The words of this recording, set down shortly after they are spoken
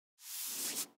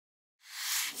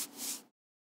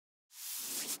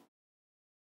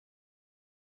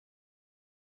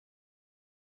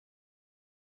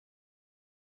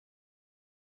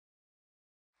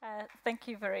Thank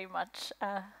you very much.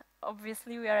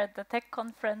 Obviously, we are at the tech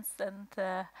conference and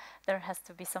there has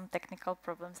to be some technical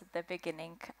problems at the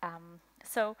beginning.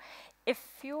 So if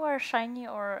you are Shiny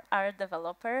or are a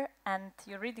developer and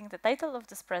you're reading the title of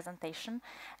this presentation,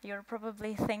 you're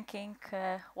probably thinking,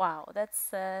 wow, that's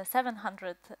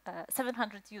 700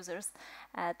 users.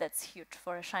 That's huge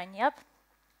for a Shiny app.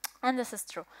 And this is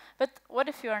true. But what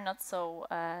if you are not so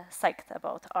psyched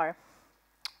about R?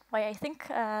 Why I think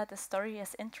the story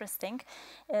is interesting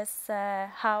is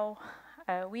how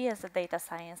we as a data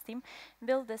science team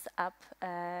build this app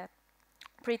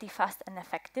pretty fast and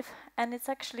effective, and it's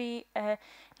actually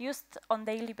used on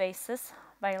daily basis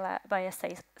by a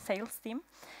sales team.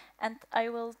 And I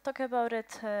will talk about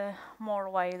it more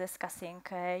while discussing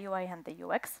UI and the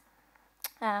UX.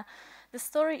 The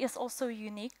story is also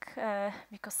unique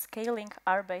because scaling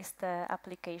R-based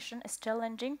application is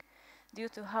challenging due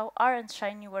to how R and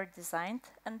Shiny were designed,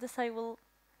 and this I will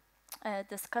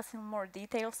discuss in more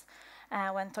details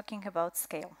when talking about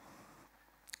scale.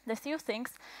 The few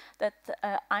things that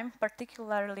I'm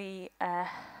particularly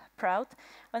proud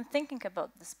when thinking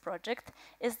about this project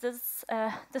is this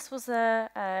was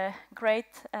a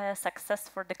great success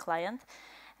for the client.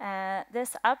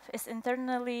 This app is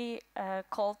internally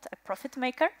called a profit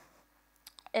maker.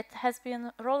 It has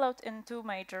been rolled out in 2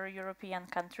 major European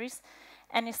countries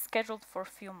and is scheduled for a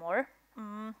few more.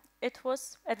 It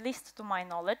was, at least to my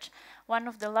knowledge, one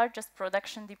of the largest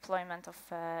production deployment of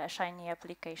a Shiny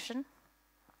application.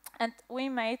 And we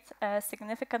made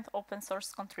significant open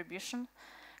source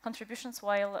contributions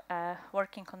while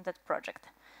working on that project.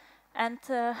 And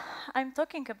I'm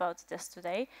talking about this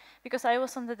today because I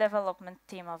was on the development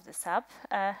team of this app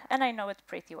and I know it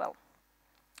pretty well.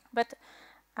 But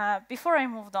before I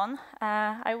moved on,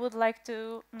 I would like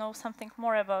to know something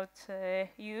more about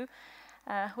you,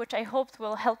 which I hoped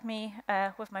will help me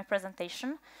with my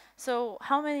presentation. So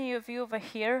how many of you over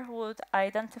here would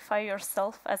identify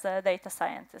yourself as a data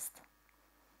scientist?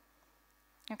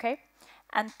 Okay,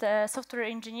 and software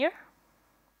engineer?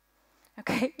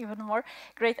 Okay, even more.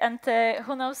 Great, and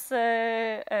who knows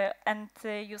and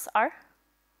use R?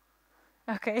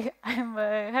 Okay, I'm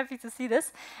happy to see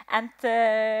this. And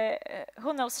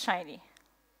who knows Shiny?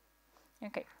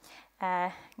 Okay,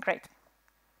 great.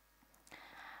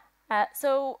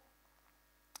 So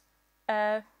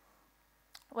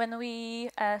when we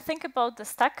think about the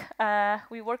stack,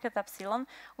 we work at Epsilon.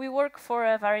 We work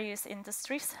for various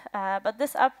industries, but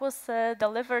this app was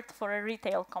delivered for a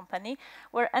retail company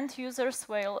where end users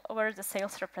were the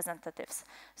sales representatives.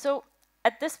 So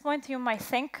at this point, you might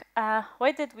think,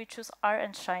 why did we choose R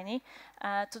and Shiny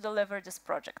to deliver this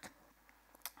project?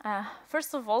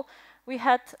 First of all, we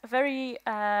had a very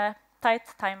tight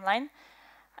timeline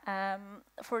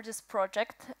for this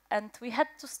project, and we had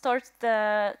to start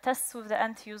the tests with the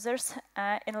end users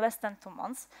in less than 2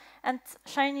 months, and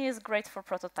Shiny is great for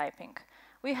prototyping.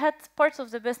 We had parts of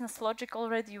the business logic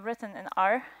already written in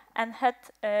R and had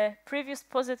a previous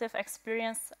positive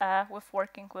experience with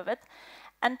working with it.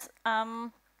 And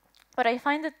but I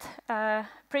find it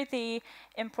pretty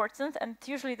important, and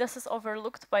usually this is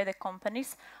overlooked by the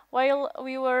companies. While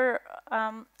we were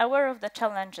aware of the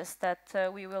challenges that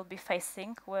we will be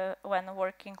facing when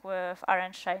working with R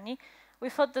and Shiny, we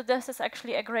thought that this is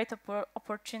actually a great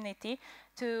opportunity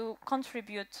to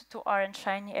contribute to R and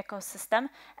Shiny ecosystem,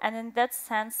 and in that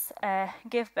sense,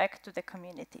 give back to the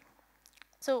community.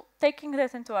 So taking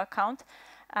that into account,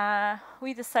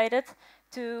 we decided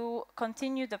to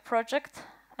continue the project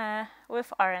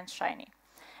with R and Shiny.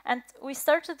 And we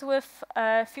started with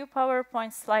a few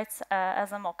PowerPoint slides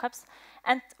as a mockups,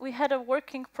 and we had a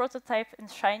working prototype in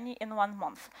Shiny in 1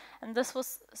 month. And this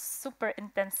was super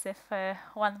intensive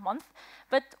 1 month,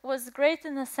 but was great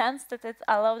in the sense that it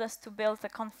allowed us to build the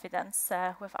confidence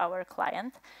with our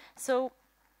client. So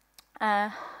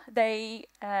they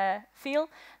feel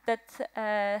that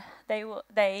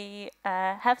they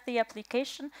have the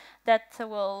application that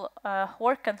will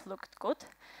work and look good,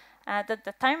 that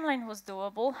the timeline was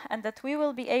doable, and that we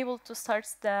will be able to start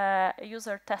the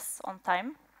user tests on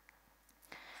time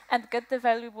and get the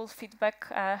valuable feedback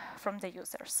from the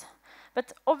users.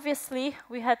 But obviously,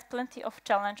 we had plenty of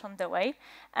challenge on the way,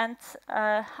 and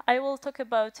I will talk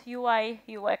about UI,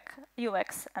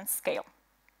 UX, and scale.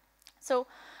 So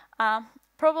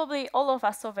probably all of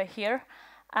us over here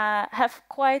have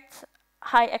quite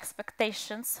high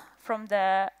expectations from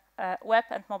the web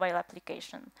and mobile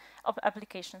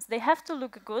applications. They have to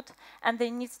look good and they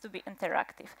need to be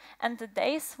interactive. And the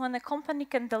days when a company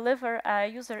can deliver a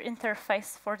user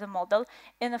interface for the model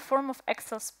in a form of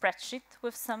Excel spreadsheet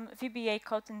with some VBA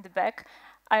code in the back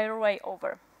are way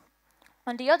over.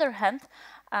 On the other hand,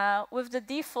 with the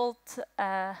default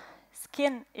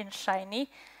skin in Shiny,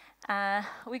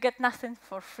 we get nothing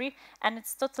for free, and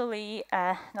it's totally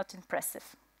not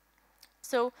impressive.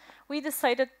 So we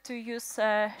decided to use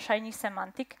Shiny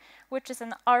Semantic, which is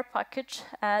an R package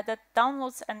that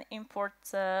downloads and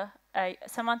imports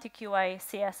Semantic UI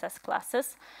CSS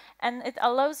classes, and it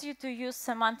allows you to use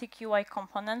Semantic UI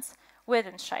components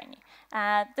within Shiny.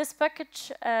 This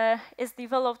package is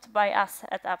developed by us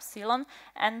at Epsilon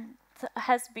and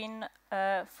has been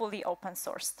fully open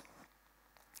sourced.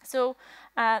 So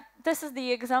this is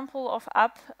the example of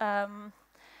app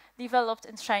developed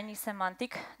in Shiny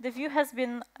Semantic. The view has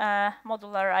been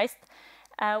modularized.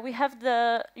 We have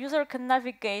the user can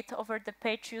navigate over the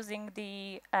page using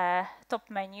the top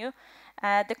menu.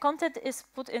 The content is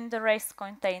put in the raised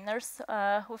containers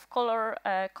with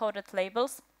color-coded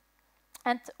labels.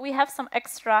 And we have some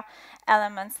extra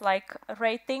elements like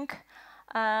rating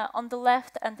on the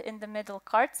left and in the middle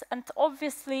cards. And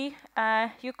obviously,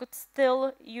 you could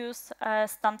still use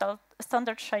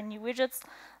standard Shiny widgets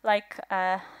like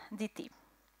DT.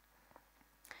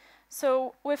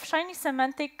 So with Shiny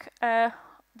Semantic,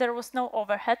 there was no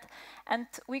overhead, and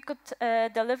we could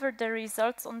deliver the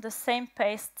results on the same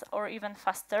pace or even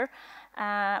faster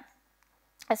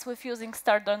as with using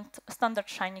standard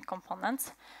Shiny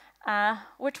components.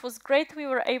 Which was great. We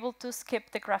were able to skip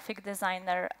the graphic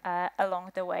designer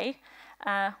along the way,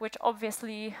 which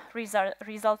obviously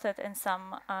resulted in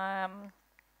some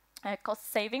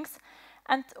cost savings,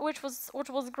 and which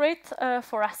was great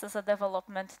for us as a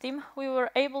development team. We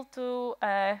were able to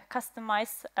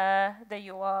customize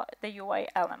the UI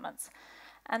elements,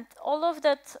 and all of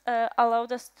that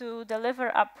allowed us to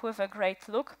deliver up with a great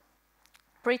look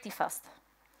pretty fast.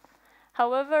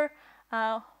 However,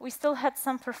 we still had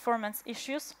some performance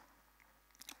issues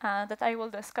that I will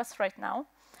discuss right now.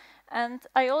 And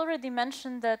I already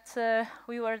mentioned that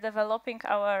we were developing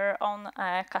our own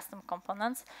custom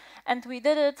components. And we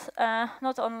did it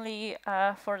not only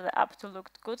for the app to look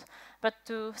good, but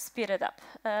to speed it up.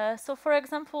 So for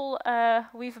example,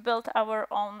 we've built our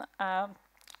own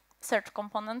search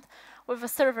component with a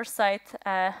server-side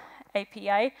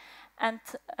API and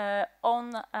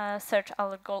own search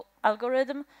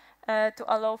algorithm to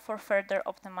allow for further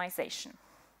optimization.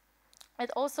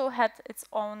 It also had its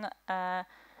own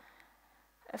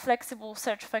flexible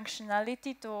search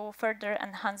functionality to further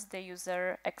enhance the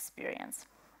user experience.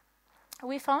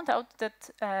 We found out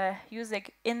that using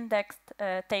indexed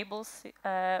tables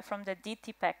from the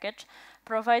DT package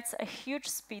provides a huge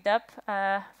speed up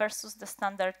versus the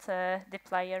standard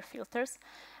dplyr filters.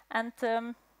 And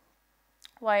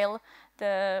while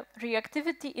the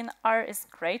reactivity in R is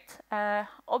great,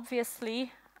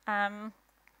 obviously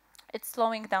it's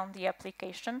slowing down the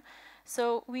application.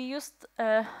 So we used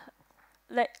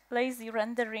lazy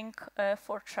rendering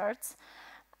for charts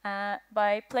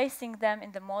by placing them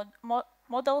in the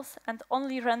models and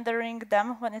only rendering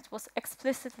them when it was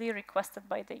explicitly requested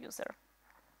by the user.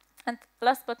 And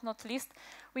last but not least,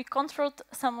 we controlled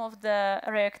some of the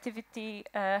reactivity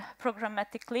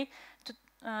programmatically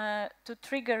to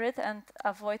trigger it and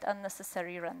avoid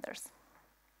unnecessary renders.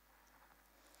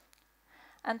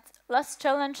 And last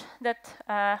challenge that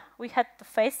we had to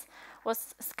face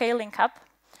was scaling up.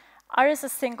 R is a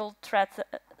single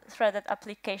threaded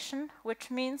application, which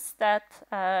means that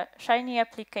Shiny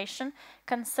application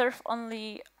can serve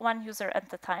only one user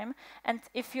at a time. And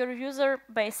if your user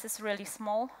base is really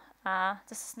small,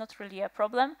 this is not really a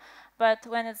problem. But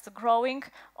when it's growing,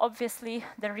 obviously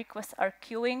the requests are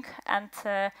queuing, and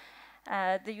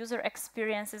the user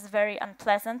experience is very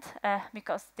unpleasant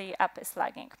because the app is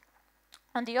lagging.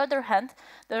 On the other hand,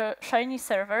 the Shiny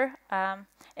server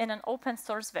in an open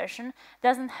source version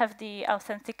doesn't have the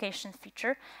authentication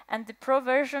feature, and the pro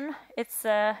version, it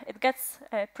gets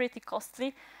pretty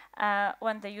costly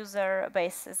when the user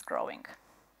base is growing.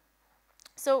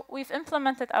 So we've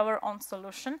implemented our own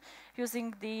solution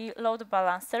using the load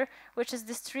balancer, which is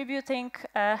distributing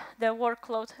the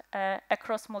workload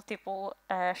across multiple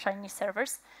Shiny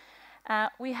servers.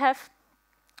 We have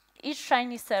each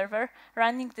Shiny server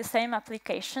running the same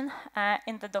application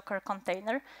in the Docker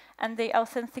container, and the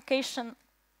authentication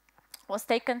was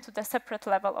taken to the separate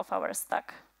level of our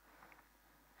stack.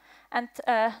 And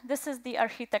this is the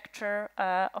architecture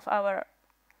of our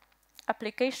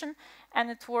application, and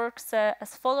it works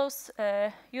as follows.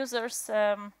 Users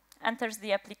enters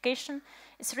the application,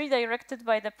 is redirected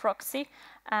by the proxy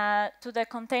to the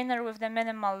container with the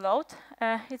minimal load.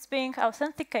 It's being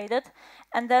authenticated,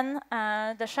 and then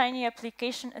the Shiny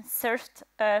application is served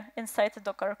inside the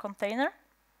Docker container.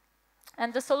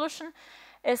 And the solution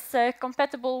is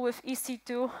compatible with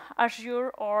EC2, Azure,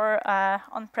 or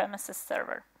on-premises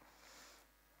server.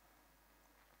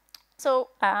 So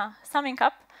summing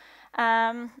up,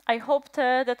 I hoped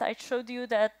that I showed you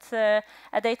that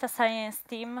a data science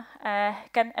team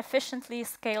can efficiently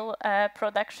scale a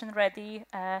production-ready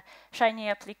Shiny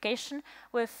application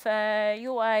with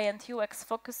UI and UX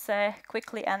focus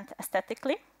quickly and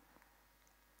aesthetically.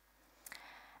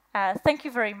 Thank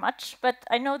you very much, but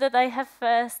I know that I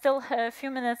have still a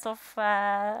few minutes of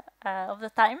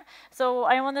the time, so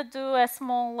I want to do a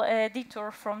small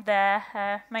detour from the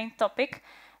main topic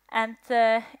and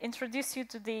introduce you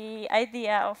to the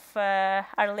idea of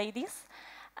Our Ladies,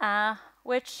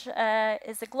 which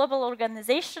is a global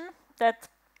organization that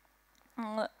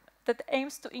that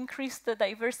aims to increase the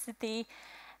diversity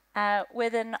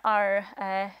within our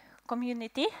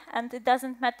community, and it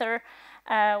doesn't matter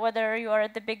whether you are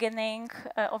at the beginning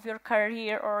of your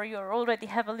career or you already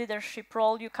have a leadership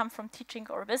role, you come from teaching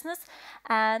or business,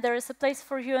 there is a place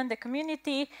for you in the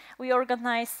community. We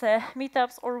organize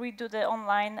meetups, or we do the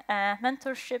online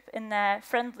mentorship in a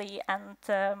friendly and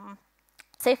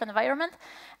safe environment.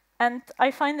 And I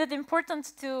find it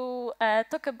important to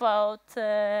talk about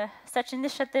such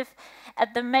initiative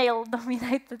at the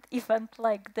male-dominated event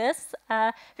like this,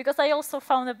 because I also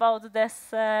found about this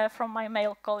from my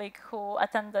male colleague who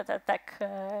attended a tech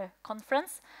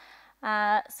conference.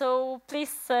 So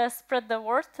please spread the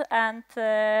word, and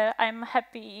I'm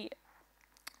happy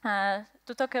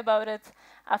to talk about it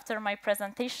after my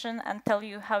presentation and tell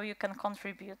you how you can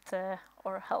contribute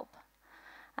or help.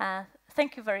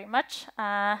 Thank you very much.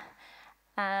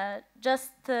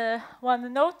 Just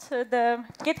one note, the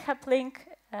GitHub link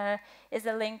is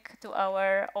a link to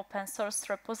our open source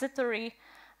repository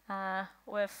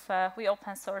we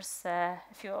open source a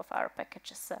few of our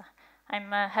packages.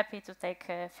 I'm happy to take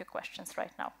a few questions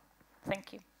right now.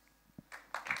 Thank you.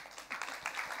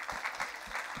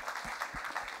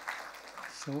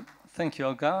 So, thank you,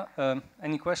 Olga.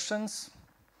 Any questions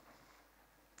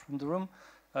from the room?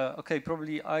 Okay,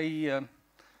 probably I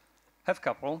have a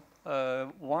couple.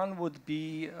 One would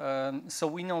be, so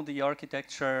we know the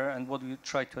architecture and what we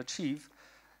try to achieve,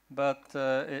 but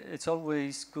it's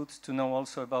always good to know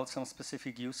also about some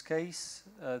specific use case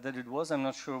that it was. I'm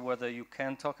not sure whether you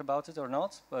can talk about it or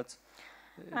not, but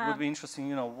it would be interesting,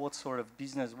 you know, what sort of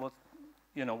business, what,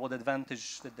 you know, what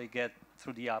advantage that they get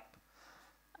through the app.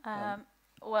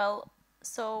 Well,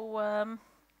 so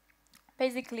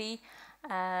basically,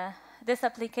 this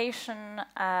application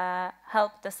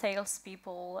helped the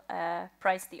salespeople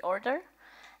price the order,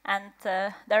 and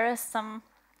there is some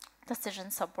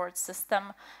decision support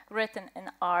system written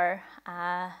in R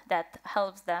that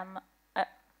helps them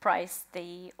price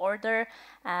the order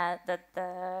that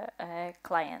the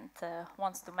client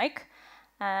wants to make.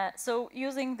 So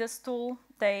using this tool,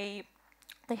 they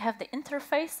have the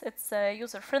interface. It's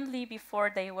user-friendly.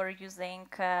 Before they were using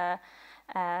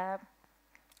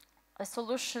a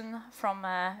solution from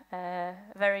a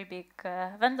very big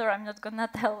vendor. I'm not gonna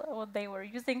tell what they were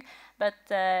using, but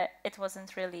it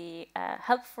wasn't really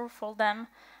helpful for them.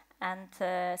 And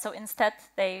so instead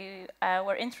they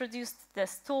were introduced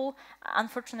this tool.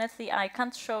 Unfortunately, I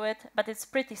can't show it, but it's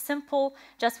pretty simple.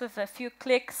 Just with a few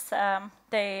clicks,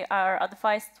 they are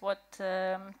advised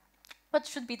what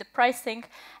should be the pricing,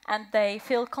 and they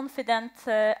feel confident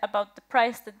about the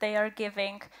price that they are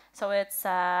giving. So it's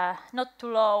not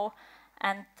too low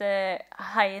and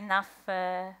high enough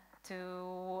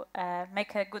to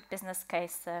make a good business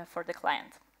case for the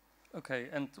client. Okay,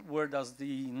 and where does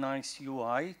the nice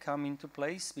UI come into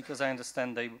place? Because I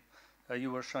understand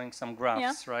you were showing some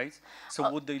graphs, yeah, right? So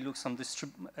would they look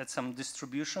at some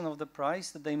distribution of the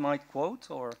price that they might quote,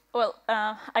 or? Well,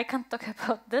 I can't talk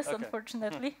about this, okay,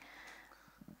 unfortunately.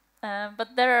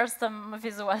 But there are some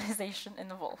visualization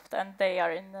involved, and they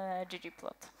are in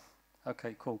ggplot.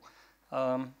 Okay, cool.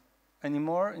 Any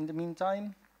more in the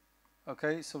meantime?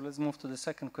 Okay, so let's move to the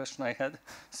second question I had.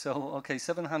 So, okay,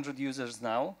 700 users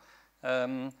now.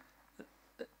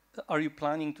 Are you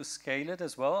planning to scale it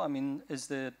as well? I mean, is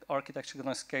the architecture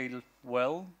going to scale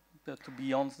well to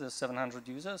beyond the 700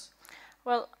 users?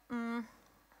 Well,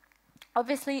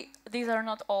 obviously, these are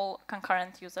not all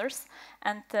concurrent users,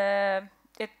 and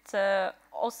it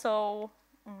also,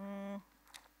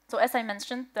 so as I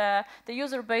mentioned, the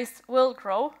user base will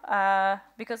grow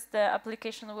because the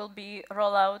application will be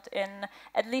rolled out in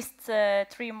at least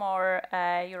 3 more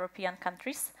European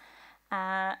countries.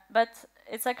 But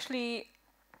it's actually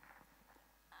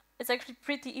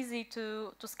pretty easy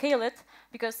to scale it,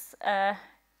 because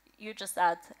you just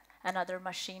add another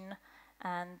machine,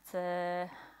 and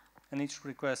each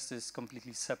request is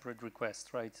completely separate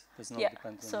request, right? There's no yeah,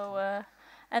 dependency. so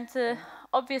And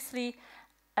obviously,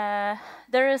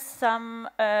 there is some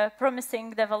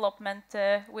promising development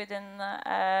within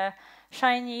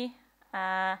Shiny.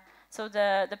 So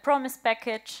the promise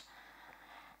package.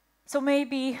 So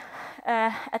maybe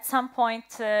at some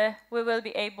point we will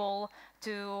be able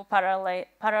to parallelize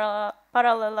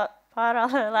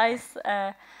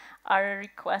our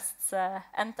requests,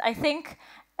 and I think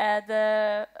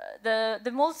the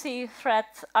multi-thread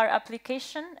R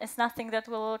application is nothing that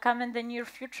will come in the near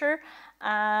future,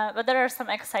 but there are some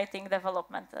exciting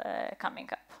development coming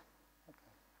up.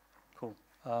 Cool.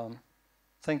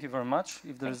 Thank you very much.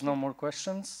 If there is no more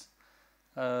questions,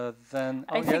 then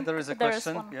there is a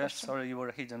question. Yes, sorry, you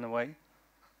were hidden away.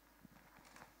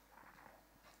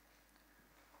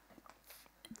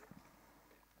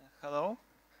 Hello.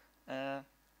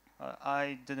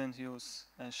 I didn't use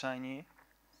Shiny,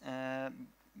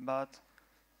 but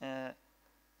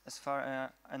as far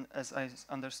as I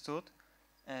understood,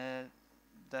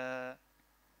 the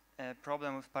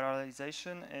problem with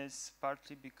parallelization is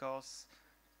partly because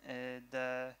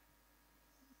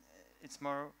it's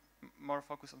more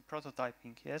focused on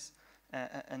prototyping, yes,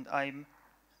 and I'm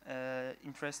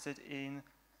interested in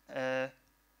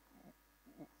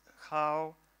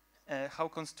how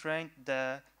constrained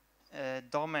the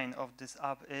domain of this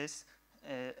app is,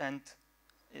 and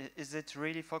is it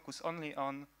really focused only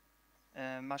on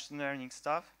machine learning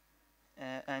stuff?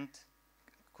 And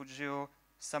could you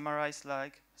summarize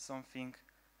like something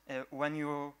when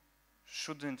you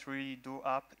shouldn't really do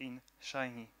app in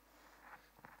Shiny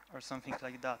or something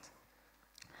like that?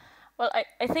 Well,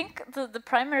 I think the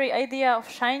primary idea of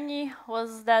Shiny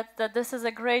was that this is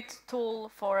a great tool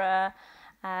for a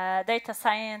data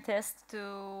scientist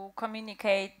to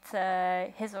communicate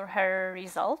his or her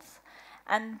results,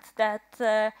 and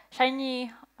that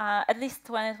Shiny, at least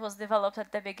when it was developed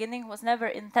at the beginning, was never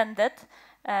intended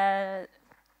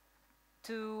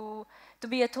to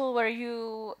be a tool where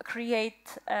you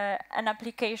create an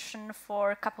application for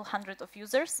a couple hundred of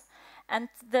users. And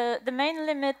the main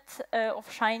limit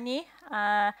of Shiny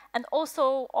and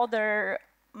also other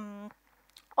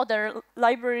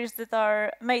libraries that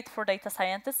are made for data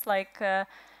scientists, like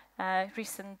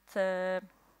recent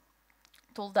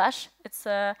tool Dash, it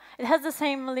has the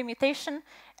same limitation.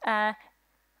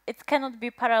 It cannot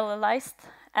be parallelized,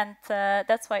 and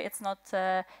that's why it's not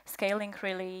scaling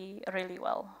really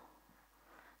well.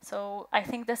 So I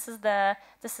think this is the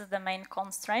main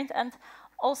constraint, and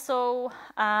also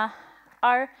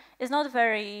R is not a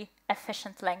very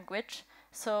efficient language.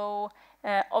 So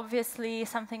obviously,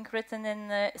 something written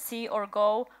in C or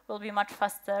Go will be much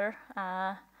faster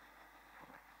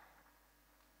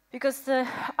because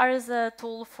R is a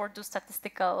tool for do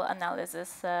statistical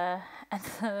analysis and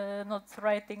not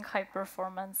writing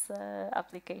high-performance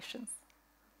applications.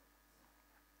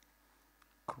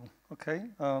 Cool.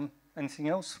 Okay. Anything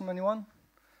else from anyone?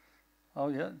 Oh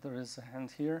yeah, there is a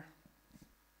hand here.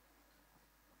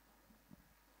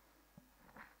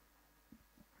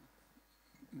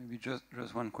 Maybe just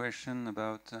one question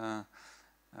about,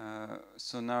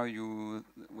 so now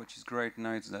what is great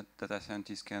now is that data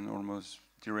scientists can almost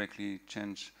directly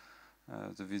change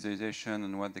the visualization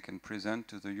and what they can present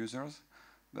to the users.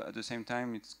 But at the same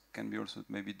time, it can be also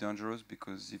maybe dangerous,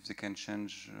 because if they can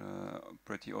change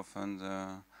pretty often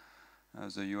the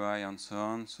UI and so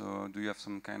on. So do you have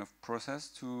some kind of process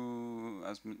to,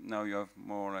 as now you have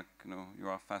more like, you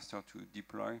are faster to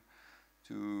deploy,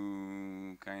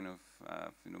 to kind of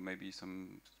maybe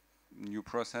some new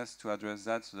process to address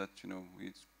that, so that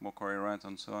it's more coherent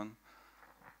and so on?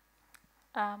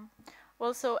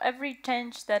 Well, so every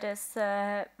change that is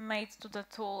made to the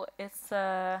tool is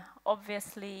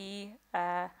obviously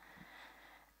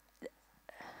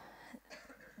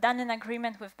done in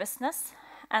agreement with business,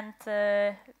 and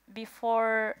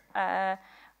before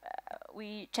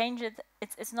we change it,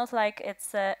 it's not like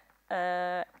it's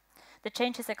the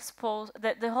change is exposed,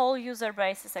 the whole user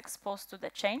base is exposed to the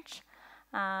change.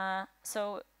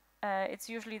 So it's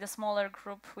usually the smaller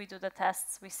group. We do the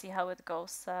tests, we see how it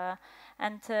goes.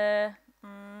 And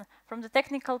from the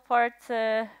technical part,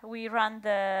 we run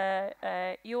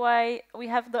the UI. We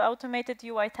have the automated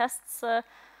UI tests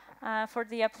for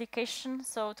the application,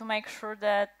 so to make sure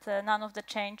that none of the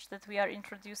change that we are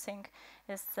introducing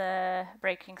is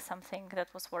breaking something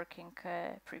that was working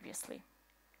previously.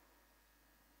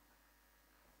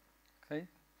 Okay,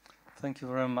 thank you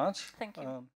very much. Thank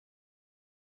you.